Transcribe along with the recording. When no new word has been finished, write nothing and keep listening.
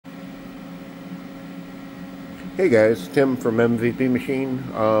Hey guys, Tim from MVP Machine.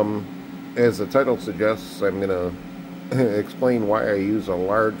 As the title suggests, I'm going to explain why I use a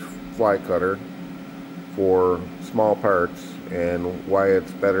large fly cutter for small parts and why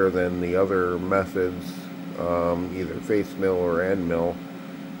it's better than the other methods, either face mill or end mill,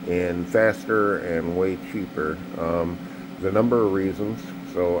 and faster and way cheaper. There's a number of reasons,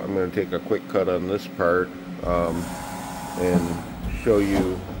 so I'm going to take a quick cut on this part and show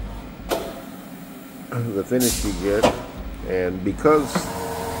you the finish you get. And because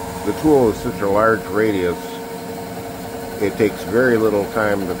the tool is such a large radius, it takes very little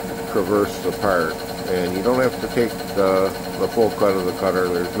time to traverse the part, and you don't have to take the full cut of the cutter.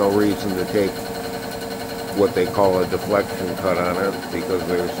 There's no reason to take what they call a deflection cut on it, because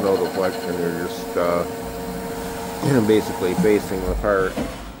there's no deflection. You're just basically facing the part,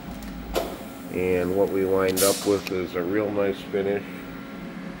 and what we wind up with is a real nice finish.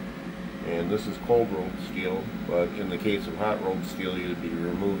 And this is cold rolled steel, but in the case of hot rolled steel, you'd be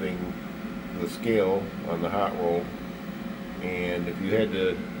removing the scale on the hot roll. And if you had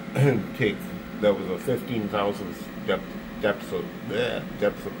to take, that was a 15 thousandths depth of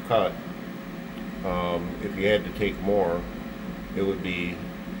cut. If you had to take more, it would be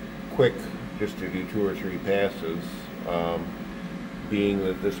quick just to do 2 or 3 passes. Being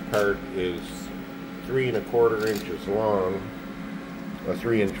that this part is 3 1/4 inches long, a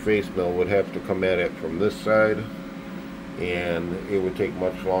 3-inch face mill would have to come at it from this side, and it would take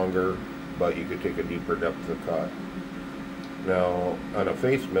much longer, but you could take a deeper depth of cut. Now, on a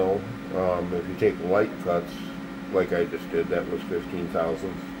face mill, if you take light cuts, like I just did, that was 15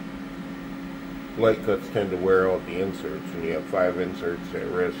 thousandths. Light cuts tend to wear out the inserts, and you have 5 inserts at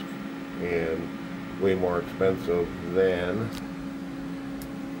risk, and way more expensive than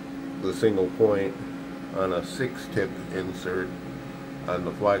the single point on a 6-tip insert on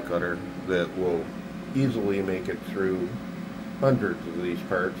the fly cutter that will easily make it through hundreds of these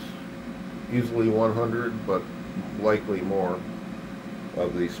parts, easily 100, but likely more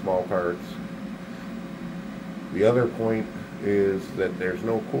of these small parts. The other point is that there's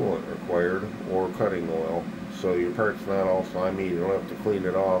no coolant required or cutting oil, so your part's not all slimy. You don't have to clean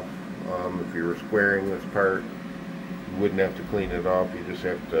it off. If you were squaring this part, you wouldn't have to clean it off. You just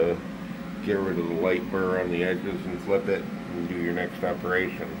have to get rid of the light burr on the edges and flip it and do your next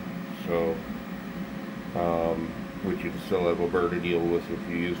operation. So, which you'd still have a burr to deal with if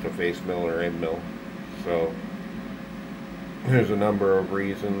you used a face mill or end mill. So, there's a number of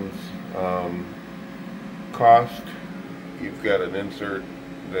reasons. Cost, you've got an insert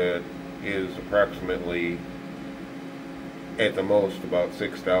that is approximately, at the most, about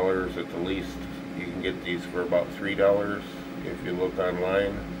 $6. At the least, you can get these for about $3 if you look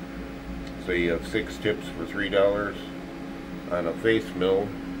online. So you have 6 tips for $3 on a face mill.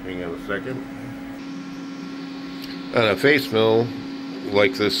 Hang on a second. On a face mill,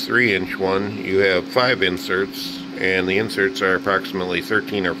 like this 3-inch one, you have 5 inserts, and the inserts are approximately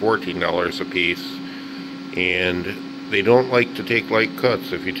 $13 or $14 a piece. And they don't like to take light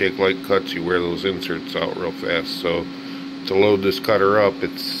cuts. If you take light cuts, you wear those inserts out real fast. So to load this cutter up,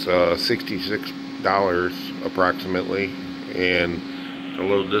 it's $66 approximately, and to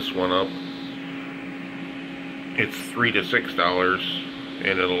load this one up, it's $3 to $6,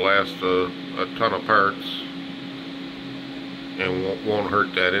 and it'll last a ton of parts and won't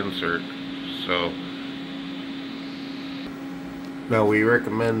hurt that insert. So now we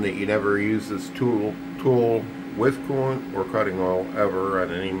recommend that you never use this tool with coolant or cutting oil ever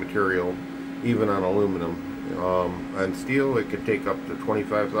on any material, even on aluminum. On steel, it could take up to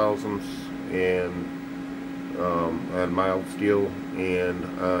 25 thousandths, and on mild steel, and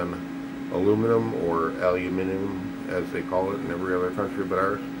on aluminum or aluminum, as they call it in every other country but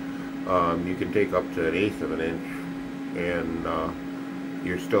ours, you can take up to 1/8 of an inch, and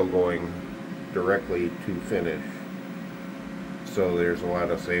you're still going directly to finish. So there's a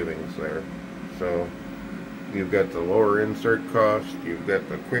lot of savings there. So you've got the lower insert cost, you've got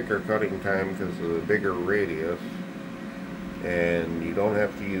the quicker cutting time because of the bigger radius, and you don't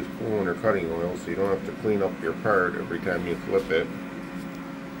have to use coolant or cutting oil, so you don't have to clean up your part every time you flip it.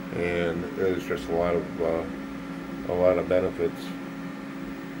 And there's just a lot of benefits.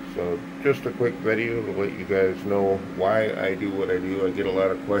 So just a quick video to let you guys know why I do what I do. I get a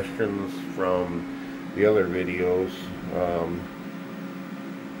lot of questions from the other videos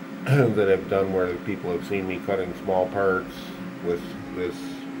that I've done where people have seen me cutting small parts with this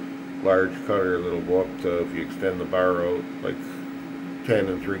large cutter that'll go up to, if you extend the bar out, like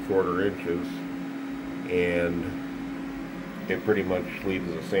 10 3/4 inches, and it pretty much leaves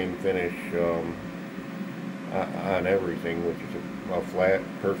the same finish on everything, which is a flat,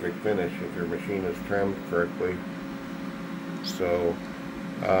 perfect finish if your machine is trimmed correctly. So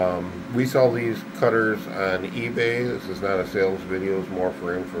we sell these cutters on eBay. This is not a sales video, it's more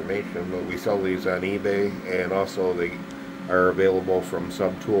for information, but we sell these on eBay, and also they are available from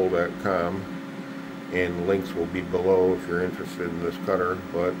subtool.com, and links will be below if you're interested in this cutter.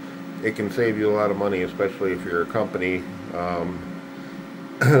 But it can save you a lot of money, especially if you're a company.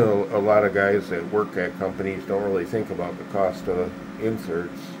 A lot of guys that work at companies don't really think about the cost of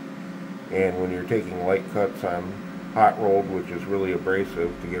inserts, and when you're taking light cuts on hot rolled, which is really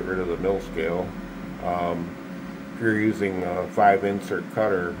abrasive to get rid of the mill scale, if you're using a 5 insert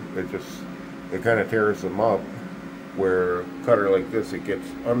cutter, it kind of tears them up, where a cutter like this, it gets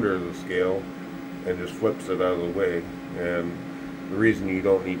under the scale and just flips it out of the way. And the reason you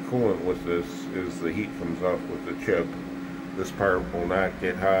don't need coolant with this is the heat comes off with the chip. This part will not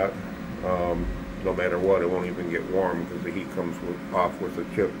get hot, no matter what. It won't even get warm because the heat comes off with the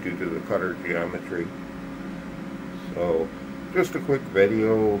chip due to the cutter geometry. So just a quick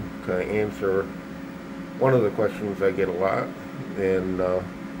video to answer one of the questions I get a lot, and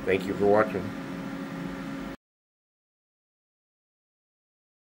thank you for watching.